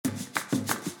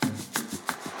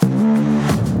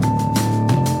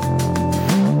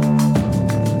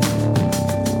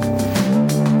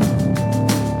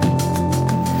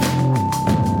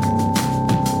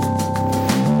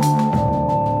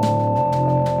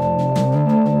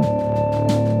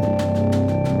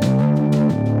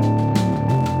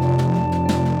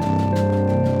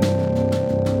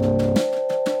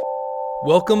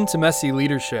Welcome to Messy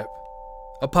Leadership,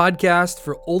 a podcast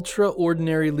for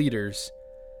ultra-ordinary leaders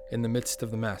in the midst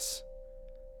of the mess.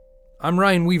 I'm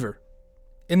Ryan Weaver.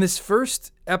 In this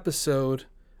first episode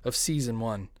of Season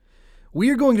 1, we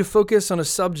are going to focus on a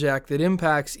subject that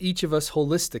impacts each of us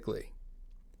holistically: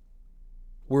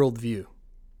 worldview.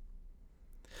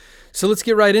 So let's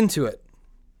get right into it.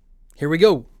 Here we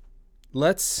go.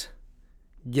 Let's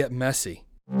get messy.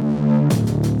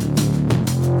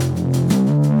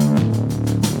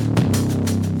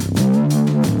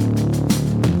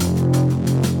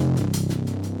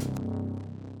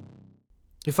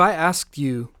 If I asked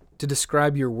you to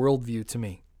describe your worldview to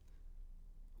me,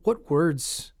 what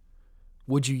words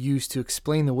would you use to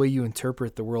explain the way you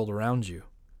interpret the world around you?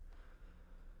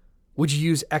 Would you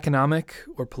use economic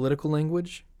or political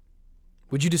language?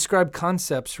 Would you describe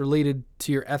concepts related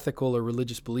to your ethical or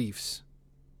religious beliefs?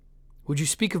 Would you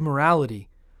speak of morality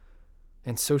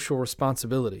and social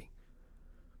responsibility?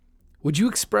 Would you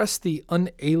express the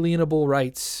unalienable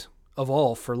rights of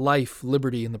all for life,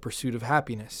 liberty, and the pursuit of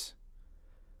happiness?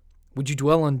 Would you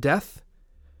dwell on death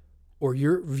or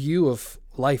your view of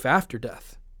life after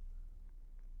death?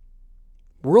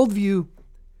 Worldview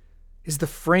is the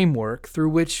framework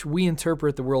through which we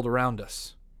interpret the world around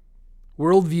us.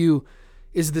 Worldview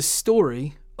is the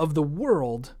story of the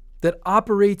world that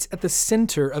operates at the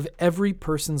center of every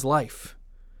person's life.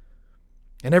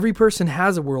 And every person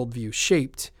has a worldview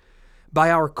shaped by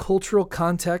our cultural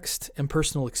context and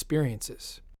personal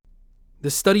experiences. The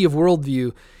study of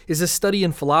worldview is a study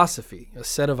in philosophy, a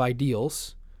set of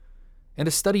ideals, and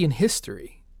a study in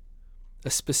history,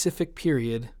 a specific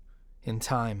period in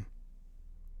time.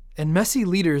 And messy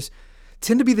leaders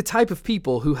tend to be the type of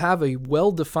people who have a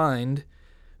well-defined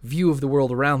view of the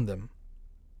world around them.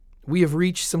 We have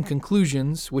reached some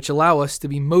conclusions which allow us to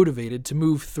be motivated to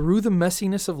move through the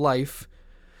messiness of life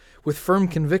with firm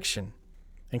conviction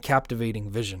and captivating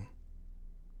vision.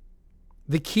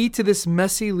 The key to this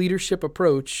messy leadership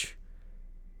approach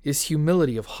is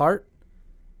humility of heart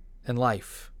and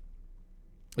life,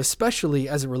 especially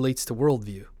as it relates to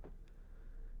worldview.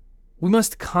 We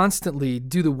must constantly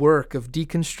do the work of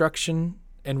deconstruction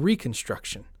and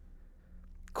reconstruction,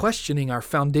 questioning our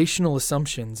foundational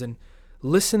assumptions and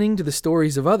listening to the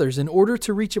stories of others in order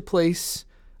to reach a place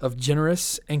of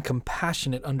generous and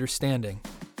compassionate understanding.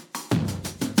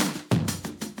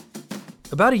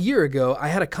 About a year ago, I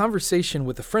had a conversation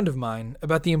with a friend of mine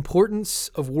about the importance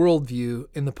of worldview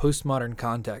in the postmodern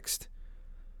context.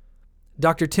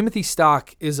 Dr. Timothy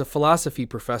Stock is a philosophy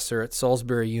professor at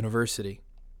Salisbury University.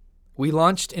 We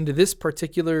launched into this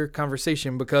particular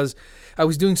conversation because I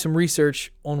was doing some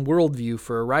research on worldview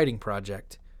for a writing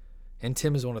project, and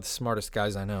Tim is one of the smartest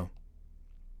guys I know.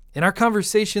 In our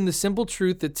conversation, the simple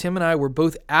truth that Tim and I were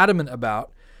both adamant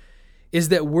about is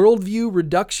that worldview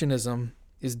reductionism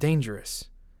is dangerous.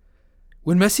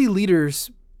 When messy leaders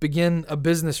begin a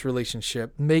business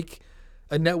relationship, make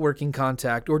a networking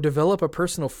contact, or develop a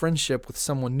personal friendship with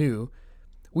someone new,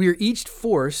 we are each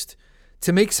forced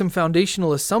to make some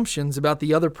foundational assumptions about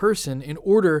the other person in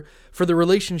order for the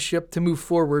relationship to move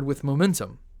forward with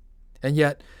momentum. And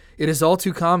yet, it is all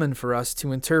too common for us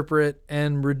to interpret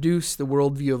and reduce the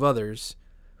worldview of others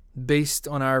based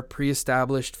on our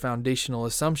pre-established foundational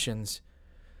assumptions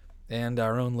and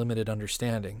our own limited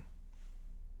understanding.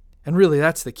 And really,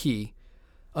 that's the key: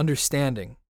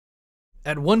 understanding.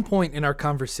 At one point in our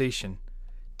conversation,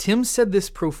 Tim said this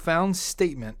profound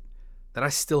statement that I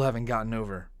still haven't gotten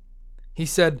over. He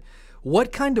said,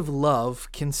 "What kind of love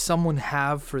can someone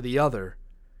have for the other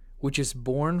which is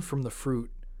born from the fruit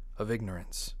of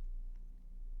ignorance?"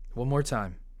 One more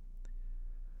time.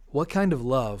 What kind of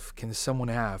love can someone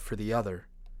have for the other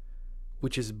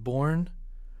which is born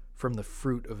from the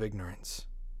fruit of ignorance?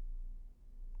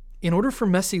 In order for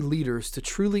messy leaders to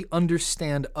truly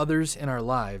understand others in our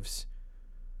lives,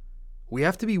 we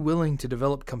have to be willing to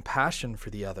develop compassion for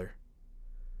the other.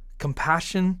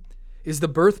 Compassion is the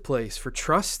birthplace for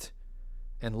trust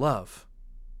and love.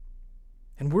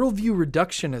 And worldview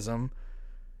reductionism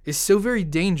is so very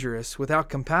dangerous without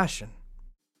compassion.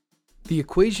 The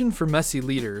equation for messy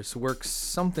leaders works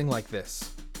something like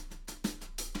this.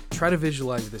 Try to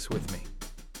visualize this with me.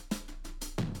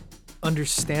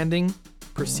 Understanding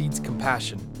precedes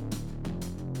compassion.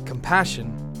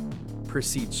 Compassion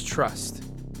precedes trust.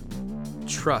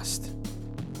 Trust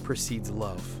precedes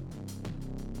love.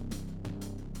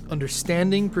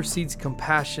 Understanding precedes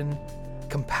compassion.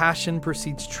 Compassion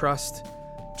precedes trust.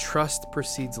 Trust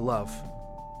precedes love.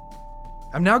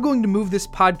 I'm now going to move this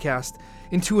podcast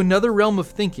into another realm of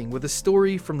thinking with a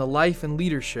story from the life and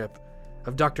leadership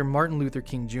of Dr. Martin Luther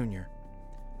King Jr.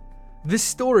 This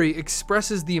story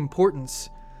expresses the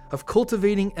importance of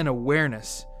cultivating an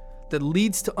awareness that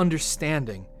leads to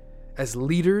understanding as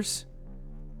leaders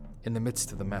in the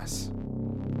midst of the mess.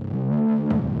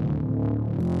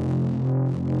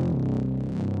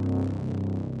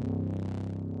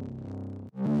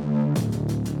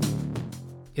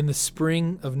 In the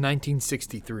spring of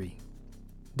 1963,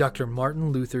 Dr.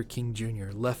 Martin Luther King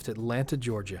Jr. left Atlanta,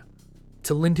 Georgia,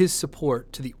 to lend his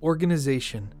support to the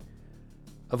organization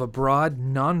of a broad,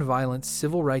 nonviolent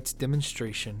civil rights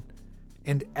demonstration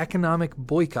and economic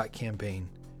boycott campaign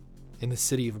in the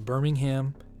city of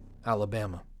Birmingham,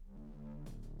 Alabama.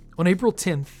 On April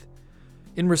 10th,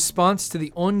 in response to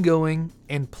the ongoing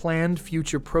and planned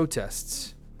future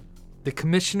protests, the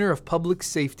Commissioner of Public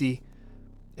Safety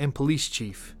and Police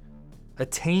Chief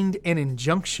attained an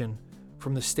injunction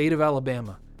from the state of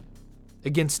Alabama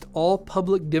against all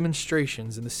public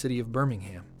demonstrations in the city of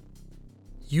Birmingham.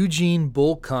 Eugene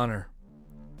Bull Connor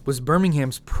was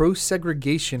Birmingham's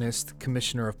pro-segregationist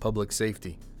Commissioner of Public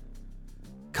Safety.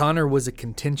 Connor was a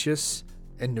contentious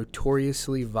and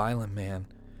notoriously violent man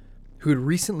who had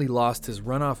recently lost his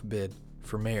runoff bid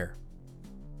for mayor.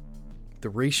 The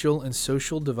racial and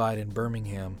social divide in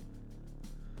Birmingham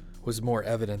was more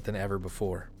evident than ever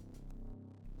before.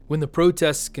 When the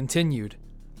protests continued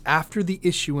after the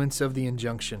issuance of the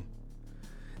injunction,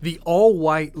 the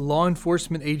all-white law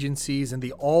enforcement agencies and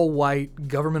the all-white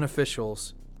government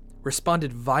officials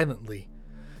responded violently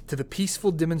to the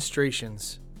peaceful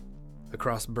demonstrations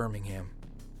across Birmingham.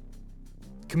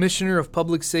 Commissioner of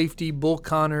Public Safety Bull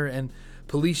Connor and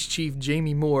Police Chief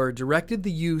Jamie Moore directed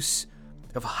the use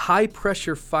of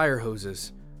high-pressure fire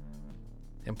hoses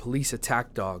and police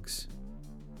attack dogs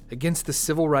against the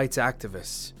civil rights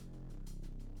activists.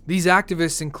 These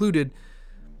activists included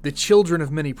the children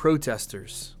of many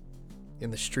protesters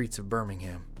in the streets of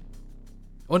Birmingham.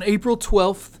 On April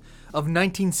 12th of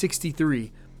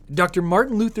 1963, Dr.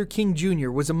 Martin Luther King Jr.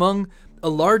 was among a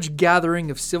large gathering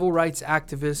of civil rights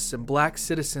activists and black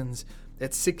citizens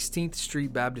at 16th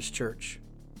Street Baptist Church.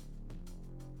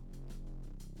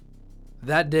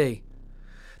 That day,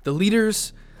 the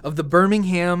leaders of the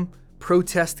Birmingham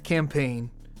protest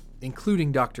campaign,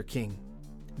 including Dr. King,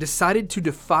 decided to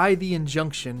defy the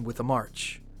injunction with a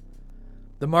march.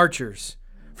 The marchers,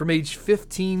 from age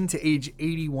 15 to age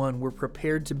 81, were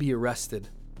prepared to be arrested.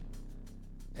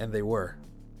 And they were.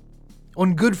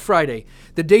 On Good Friday,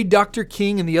 the day Dr.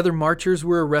 King and the other marchers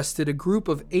were arrested, a group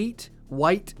of 8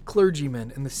 white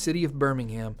clergymen in the city of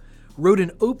Birmingham wrote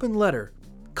an open letter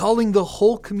calling the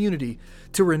whole community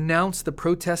to renounce the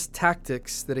protest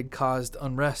tactics that had caused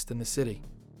unrest in the city.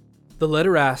 The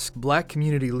letter asked black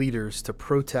community leaders to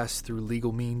protest through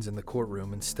legal means in the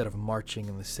courtroom instead of marching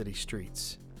in the city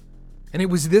streets. And it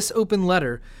was this open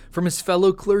letter from his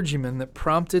fellow clergymen that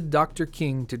prompted Dr.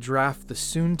 King to draft the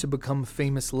soon-to-become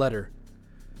famous letter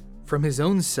from his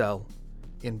own cell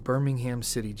in Birmingham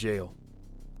City Jail.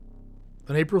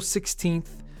 On April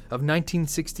 16th of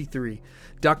 1963,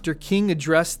 Dr. King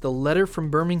addressed the letter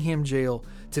from Birmingham Jail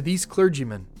to these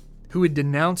clergymen who had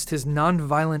denounced his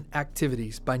nonviolent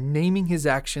activities by naming his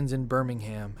actions in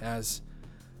Birmingham as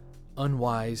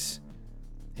unwise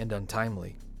and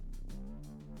untimely.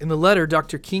 In the letter,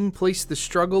 Dr. King placed the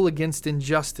struggle against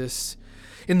injustice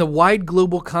in the wide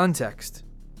global context,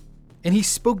 and he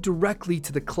spoke directly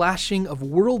to the clashing of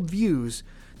worldviews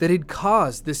that had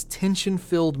caused this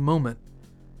tension-filled moment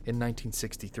in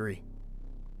 1963.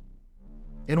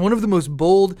 In one of the most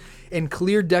bold and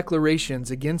clear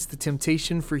declarations against the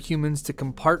temptation for humans to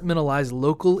compartmentalize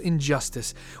local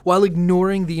injustice while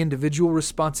ignoring the individual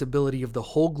responsibility of the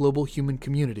whole global human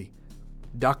community,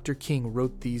 Dr. King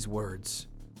wrote these words: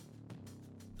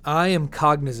 "I am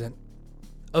cognizant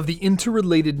of the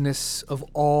interrelatedness of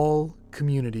all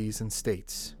communities and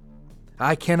states.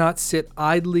 I cannot sit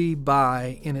idly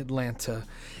by in Atlanta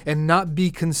and not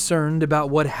be concerned about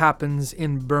what happens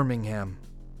in Birmingham.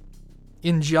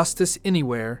 Injustice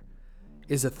anywhere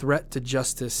is a threat to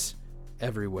justice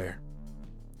everywhere.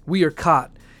 We are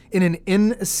caught in an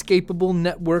inescapable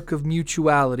network of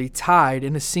mutuality, tied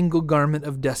in a single garment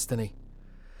of destiny.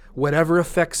 Whatever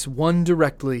affects one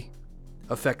directly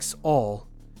affects all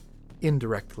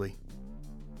indirectly."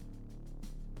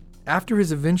 After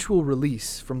his eventual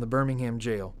release from the Birmingham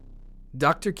jail,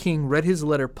 Dr. King read his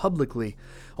letter publicly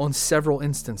on several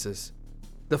instances.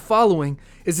 The following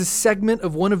is a segment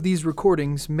of one of these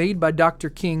recordings made by Dr.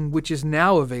 King, which is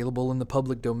now available in the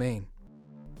public domain.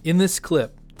 In this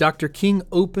clip, Dr. King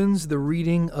opens the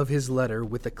reading of his letter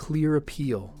with a clear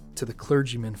appeal to the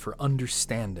clergymen for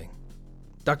understanding.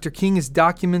 Dr. King is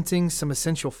documenting some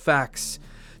essential facts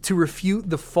to refute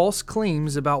the false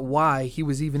claims about why he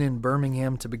was even in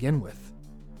Birmingham to begin with.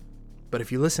 But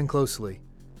if you listen closely,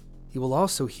 you will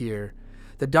also hear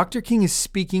that Dr. King is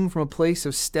speaking from a place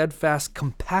of steadfast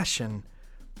compassion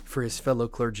for his fellow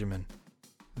clergymen.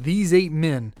 These 8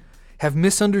 men have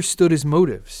misunderstood his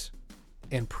motives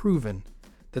and proven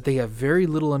that they have very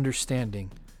little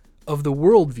understanding of the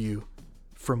worldview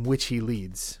from which he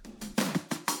leads.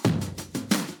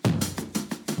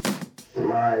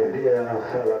 My dear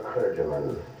fellow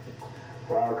clergymen,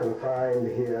 while confined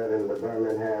here in the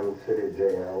Birmingham City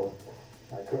Jail,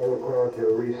 I came across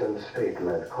your recent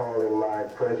statement calling my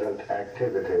present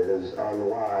activities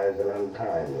unwise and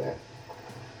untimely.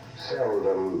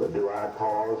 Seldom do I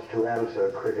pause to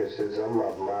answer criticism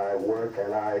of my work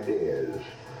and ideas.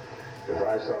 If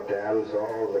I sought to answer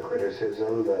all the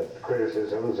criticisms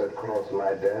that cross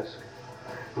my desk,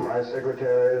 my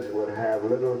secretaries would have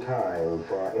little time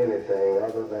for anything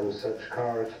other than such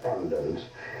correspondence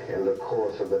in the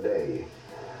course of the day,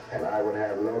 and I would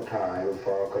have no time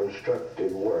for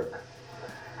constructive work.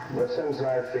 But since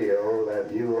I feel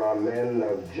that you are men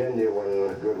of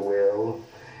genuine goodwill,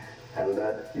 and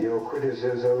that your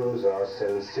criticisms are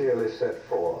sincerely set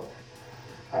forth,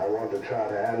 I want to try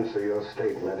to answer your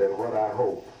statement in what I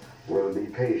hope will be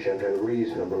patient and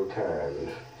reasonable terms.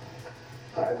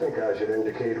 I think I should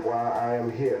indicate why I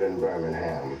am here in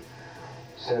Birmingham,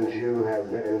 since you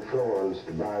have been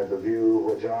influenced by the view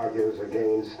which argues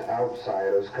against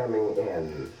outsiders coming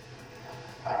in.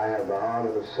 I have the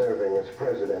honor of serving as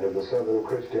president of the Southern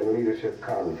Christian Leadership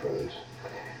Conference,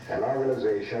 an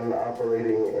organization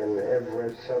operating in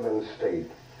every southern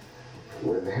state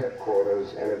with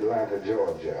headquarters in Atlanta,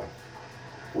 Georgia.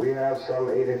 We have some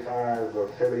 85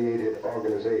 affiliated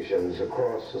organizations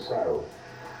across the South,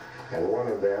 and one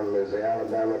of them is the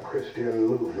Alabama Christian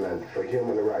Movement for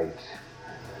Human Rights.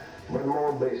 But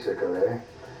more basically,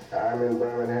 I'm in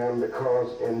Birmingham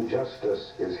because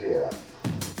injustice is here.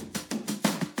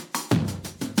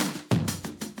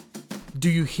 Do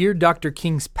you hear Dr.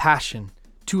 King's passion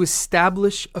to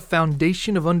establish a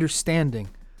foundation of understanding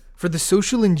for the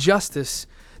social injustice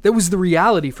that was the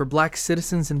reality for black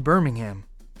citizens in Birmingham?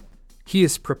 He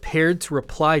is prepared to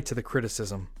reply to the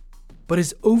criticism, but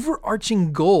his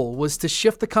overarching goal was to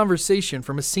shift the conversation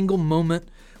from a single moment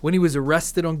when he was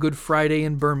arrested on Good Friday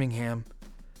in Birmingham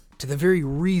to the very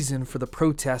reason for the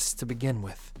protests to begin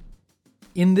with.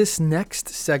 In this next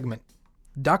segment,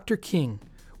 Dr. King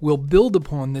will build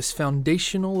upon this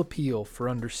foundational appeal for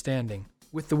understanding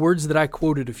with the words that I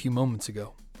quoted a few moments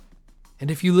ago. And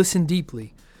if you listen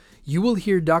deeply, you will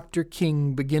hear Dr.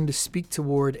 King begin to speak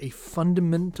toward a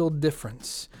fundamental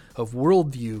difference of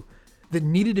worldview that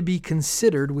needed to be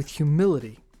considered with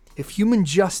humility if human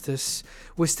justice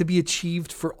was to be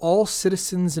achieved for all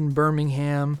citizens in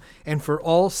Birmingham and for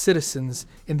all citizens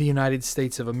in the United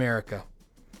States of America.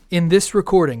 In this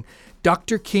recording,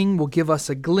 Dr. King will give us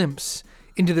a glimpse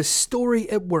into the story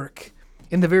at work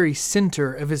in the very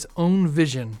center of his own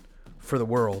vision for the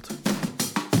world.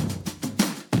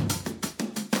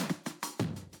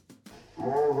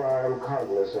 Moreover, I am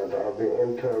cognizant of the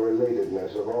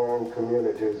interrelatedness of all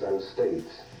communities and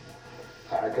states.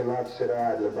 I cannot sit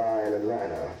idly by in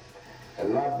Atlanta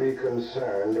and not be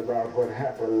concerned about what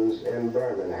happens in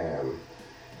Birmingham.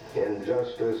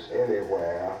 Injustice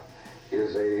anywhere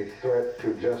is a threat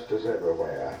to justice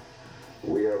everywhere.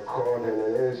 We are caught in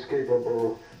an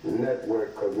inescapable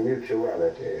network of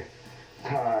mutuality,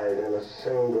 tied in a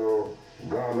single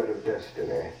garment of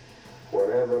destiny.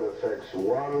 Whatever affects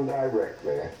one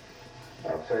directly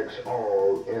affects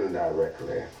all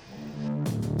indirectly.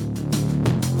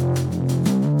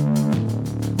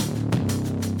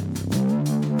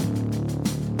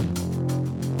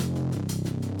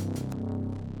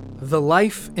 The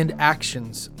life and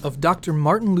actions of Dr.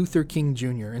 Martin Luther King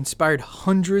Jr. inspired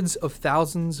hundreds of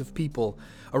thousands of people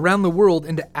around the world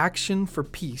into action for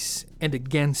peace and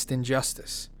against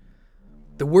injustice.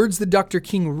 The words that Dr.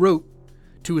 King wrote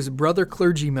to his brother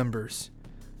clergy members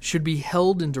should be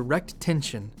held in direct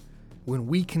tension when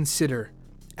we consider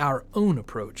our own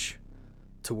approach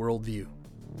to worldview.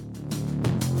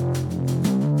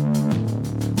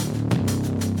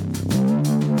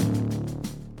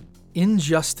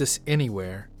 Injustice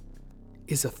anywhere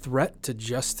is a threat to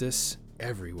justice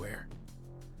everywhere.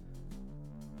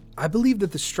 I believe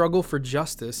that the struggle for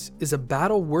justice is a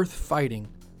battle worth fighting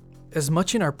as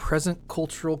much in our present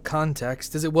cultural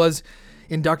context as it was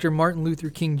in Dr. Martin Luther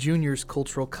King Jr.'s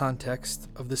cultural context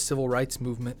of the civil rights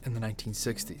movement in the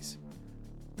 1960s.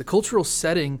 The cultural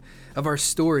setting of our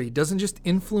story doesn't just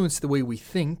influence the way we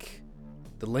think,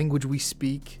 the language we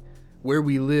speak, where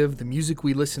we live, the music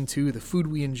we listen to, the food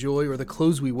we enjoy, or the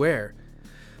clothes we wear.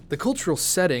 The cultural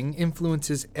setting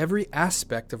influences every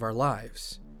aspect of our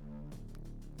lives.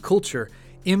 Culture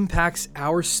impacts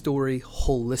our story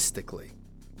holistically.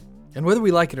 And whether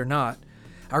we like it or not,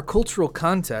 our cultural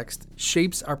context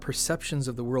shapes our perceptions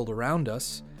of the world around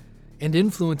us and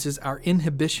influences our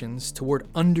inhibitions toward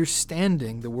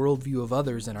understanding the worldview of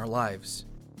others in our lives.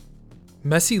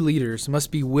 Messy leaders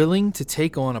must be willing to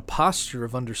take on a posture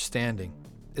of understanding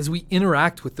as we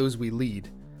interact with those we lead,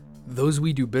 those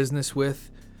we do business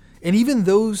with, and even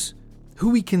those who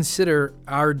we consider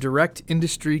our direct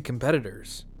industry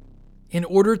competitors. In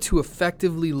order to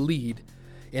effectively lead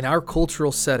in our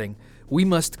cultural setting, we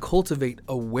must cultivate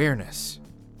awareness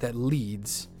that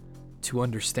leads to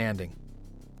understanding.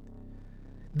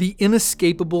 The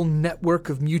inescapable network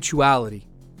of mutuality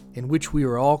in which we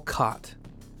are all caught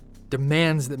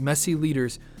demands that messy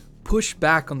leaders push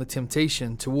back on the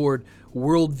temptation toward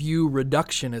worldview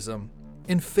reductionism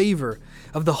in favor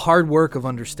of the hard work of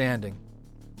understanding.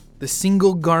 The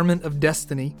single garment of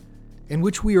destiny in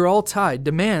which we are all tied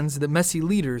demands that messy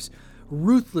leaders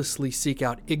ruthlessly seek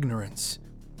out ignorance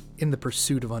in the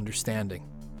pursuit of understanding.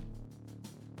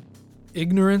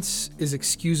 Ignorance is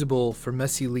excusable for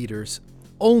messy leaders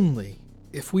only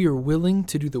if we are willing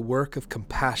to do the work of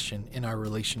compassion in our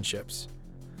relationships.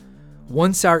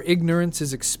 Once our ignorance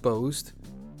is exposed,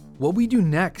 what we do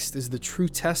next is the true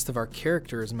test of our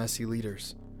character as messy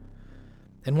leaders.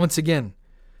 And once again,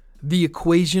 the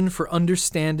equation for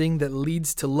understanding that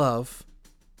leads to love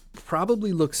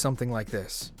probably looks something like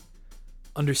this.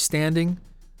 Understanding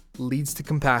leads to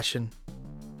compassion.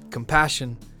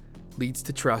 Compassion leads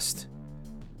to trust.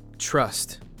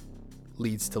 Trust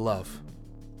leads to love.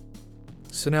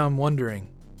 So now I'm wondering,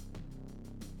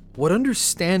 what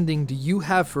understanding do you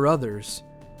have for others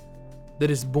that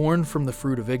is born from the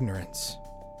fruit of ignorance?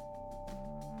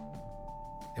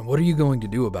 And what are you going to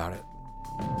do about it?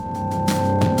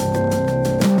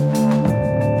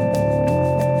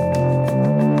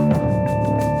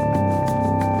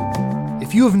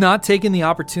 If you have not taken the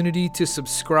opportunity to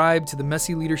subscribe to the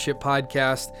Messy Leadership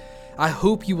Podcast, I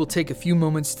hope you will take a few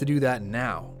moments to do that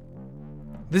now.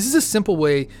 This is a simple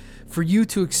way for you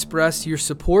to express your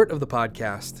support of the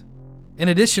podcast. And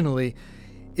additionally,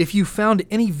 if you found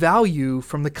any value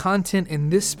from the content in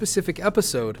this specific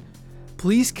episode,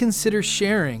 please consider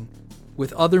sharing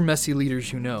with other messy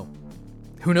leaders you know.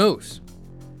 Who knows?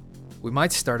 We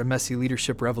might start a messy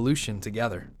leadership revolution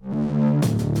together.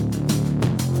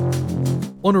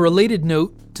 On a related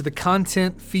note to the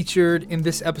content featured in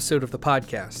this episode of the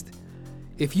podcast,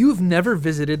 if you have never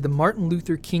visited the Martin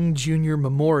Luther King Jr.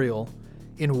 Memorial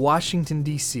in Washington,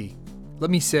 D.C., let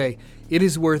me say, it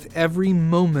is worth every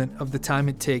moment of the time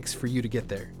it takes for you to get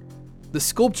there. The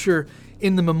sculpture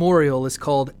in the memorial is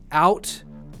called Out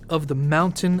of the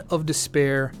Mountain of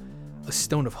Despair, a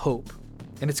Stone of Hope,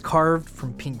 and it's carved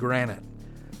from pink granite.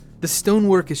 The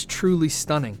stonework is truly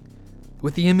stunning,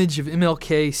 with the image of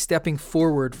MLK stepping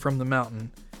forward from the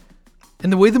mountain.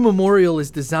 And the way the memorial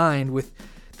is designed with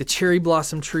the cherry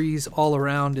blossom trees all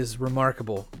around is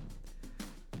remarkable.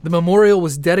 The memorial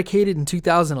was dedicated in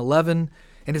 2011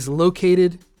 and is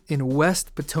located in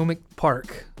West Potomac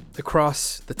Park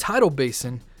across the tidal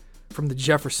basin from the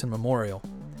Jefferson Memorial.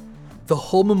 The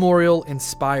whole memorial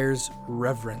inspires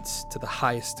reverence to the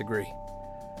highest degree.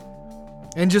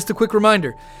 And just a quick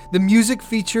reminder, the music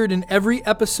featured in every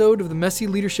episode of the Messy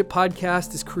Leadership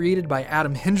Podcast is created by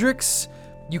Adam Hendricks.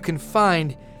 You can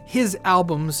find his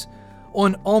albums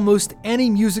on almost any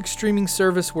music streaming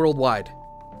service worldwide.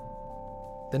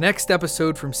 The next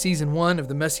episode from Season 1 of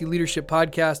the Messy Leadership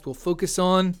Podcast will focus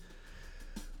on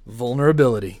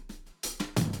vulnerability.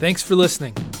 Thanks for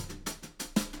listening.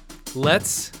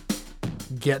 Let's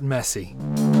get messy.